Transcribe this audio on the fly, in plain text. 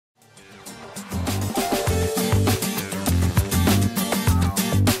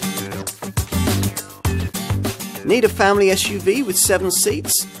Need a family SUV with 7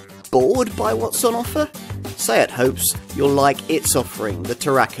 seats? Bored by what's on offer? SEAT hopes you'll like its offering, the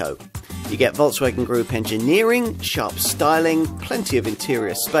Tarraco. You get Volkswagen Group engineering, sharp styling, plenty of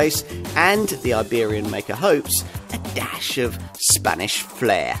interior space, and the Iberian maker hopes a dash of Spanish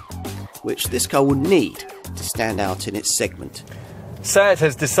flair, which this car will need to stand out in its segment. SEAT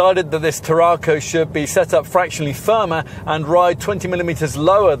has decided that this Tarraco should be set up fractionally firmer and ride 20mm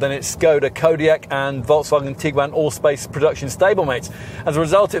lower than its Skoda Kodiaq and Volkswagen Tiguan Allspace production stablemates. As a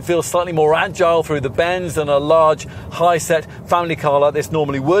result, it feels slightly more agile through the bends than a large, high-set family car like this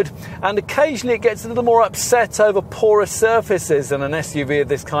normally would, and occasionally it gets a little more upset over poorer surfaces than an SUV of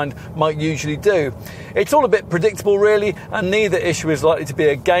this kind might usually do. It's all a bit predictable really, and neither issue is likely to be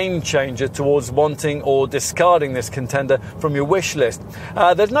a game changer towards wanting or discarding this contender from your wish list.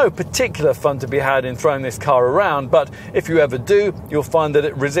 There's no particular fun to be had in throwing this car around, but if you ever do, you'll find that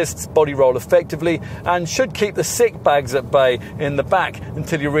it resists body roll effectively and should keep the sick bags at bay in the back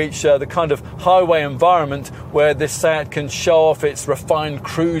until you reach the kind of highway environment where this SEAT can show off its refined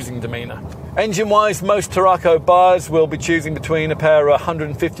cruising demeanour. Engine-wise, most Tarraco buyers will be choosing between a pair of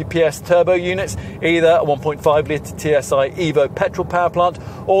 150 PS turbo units, either a 1.5 litre TSI Evo petrol power plant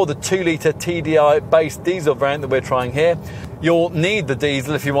or the 2 litre TDI base diesel variant that we're trying here. You'll need the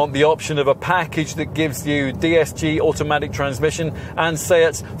diesel if you want the option of a package that gives you DSG automatic transmission and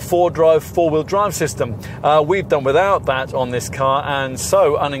SEAT's 4-drive 4-wheel drive system. We've done without that on this car, and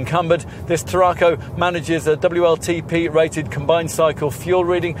so unencumbered, this Tarraco manages a WLTP rated combined cycle fuel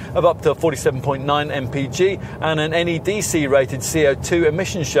reading of up to 47.9 mpg and an NEDC rated CO2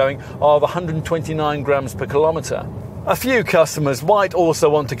 emission showing of 129 grams per kilometre. A few customers might also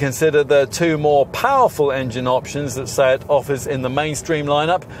want to consider the 2 more powerful engine options that SEAT offers in the mainstream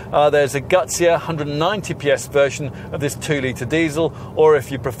lineup. There's a gutsier 190 PS version of this 2 litre diesel, or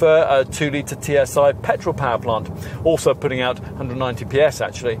if you prefer, a 2 litre TSI petrol power plant, also putting out 190 PS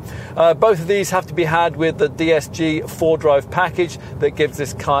actually. Both of these have to be had with the DSG 4-drive package that gives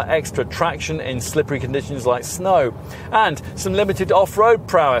this car extra traction in slippery conditions like snow, and some limited off-road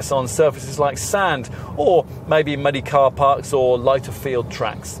prowess on surfaces like sand, or maybe muddy car parks or lighter field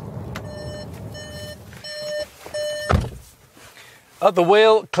tracks. At the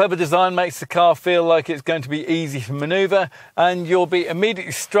wheel, clever design makes the car feel like it's going to be easy to manoeuvre, and you'll be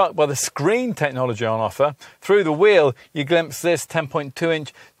immediately struck by the screen technology on offer. Through the wheel, you glimpse this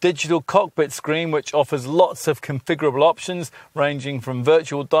 10.2-inch digital cockpit screen, which offers lots of configurable options, ranging from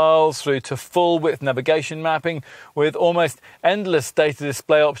virtual dials through to full-width navigation mapping, with almost endless data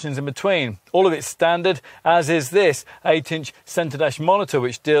display options in between. All of it standard, as is this 8-inch centre-dash monitor,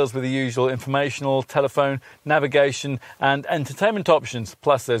 which deals with the usual informational, telephone, navigation and entertainment options.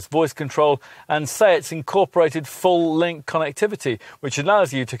 Plus there's voice control and SEAT's incorporated full-link connectivity, which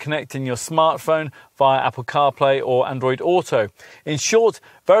allows you to connect in your smartphone via Apple CarPlay or Android Auto. In short,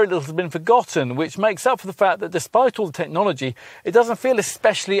 very little has been forgotten, which makes up for the fact that despite all the technology, it doesn't feel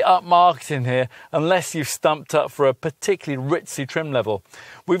especially upmarket in here unless you've stumped up for a particularly ritzy trim level.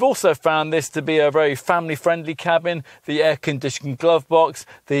 We've also found this to be a very family-friendly cabin, the air-conditioned glove box,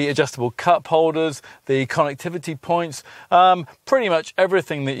 the adjustable cup holders, the connectivity points, pretty much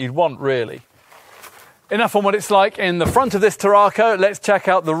everything that you'd want really. Enough on what it's like in the front of this Tarraco, let's check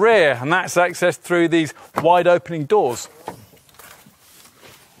out the rear, and that's accessed through these wide opening doors.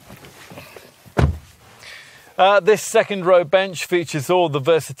 This second row bench features all the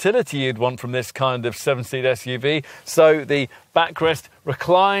versatility you'd want from this kind of 7-seat SUV. So the backrest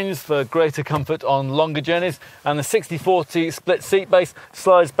reclines for greater comfort on longer journeys, and the 60/40 split seat base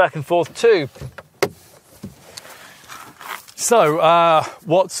slides back and forth too. So,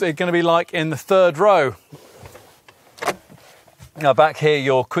 what's it going to be like in the third row? Now back here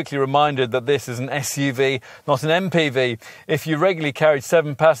you're quickly reminded that this is an SUV, not an MPV. If you regularly carried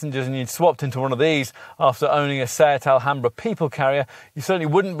 7 passengers and you'd swapped into one of these after owning a SEAT Alhambra people carrier, you certainly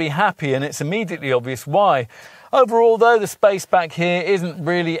wouldn't be happy, and it's immediately obvious why. Overall though, the space back here isn't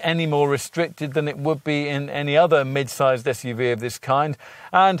really any more restricted than it would be in any other mid-sized SUV of this kind,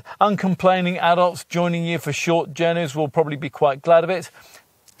 and uncomplaining adults joining you for short journeys will probably be quite glad of it.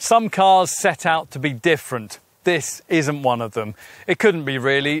 Some cars set out to be different. This isn't one of them. It couldn't be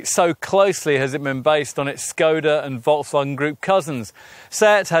really, so closely has it been based on its Skoda and Volkswagen Group cousins.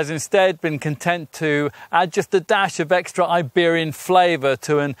 SEAT has instead been content to add just a dash of extra Iberian flavour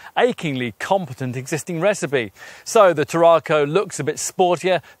to an achingly competent existing recipe. So the Tarraco looks a bit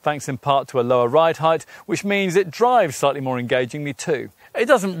sportier, thanks in part to a lower ride height, which means it drives slightly more engagingly too. It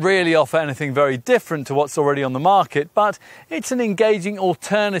doesn't really offer anything very different to what's already on the market, but it's an engaging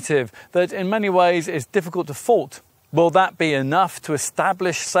alternative that in many ways is difficult to fault. Will that be enough to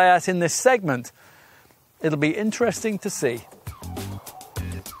establish SEAT in this segment? It'll be interesting to see.